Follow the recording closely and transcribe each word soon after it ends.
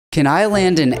Can I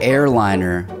land an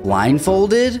airliner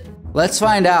blindfolded? Let's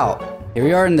find out. Here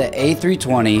we are in the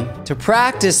A320. To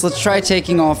practice, let's try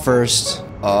taking off first.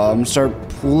 Start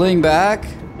pulling back.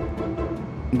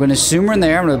 I'm gonna assume we're in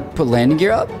there. I'm gonna put landing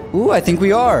gear up. Ooh, I think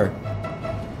we are.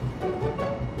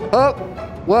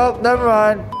 Oh, well, never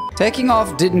mind. Taking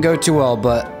off didn't go too well,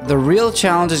 but the real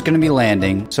challenge is gonna be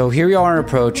landing. So here we are on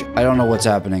approach. I don't know what's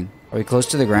happening. Are we close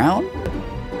to the ground?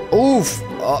 Oof.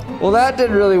 Well, that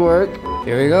didn't really work.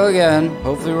 Here we go again.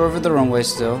 Hopefully we're over the runway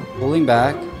still. Pulling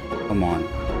back. Come on.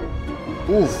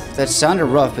 Oof, that sounded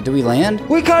rough, but did we land?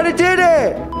 We kind of did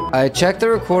it! I checked the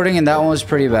recording and that one was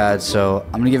pretty bad, so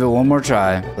I'm gonna give it one more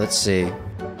try. Let's see.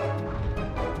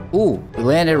 Ooh, we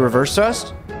landed reverse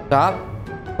thrust. Stop.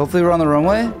 Hopefully we're on the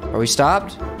runway. Are we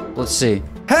stopped? Let's see.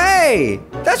 Hey!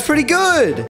 That's pretty good!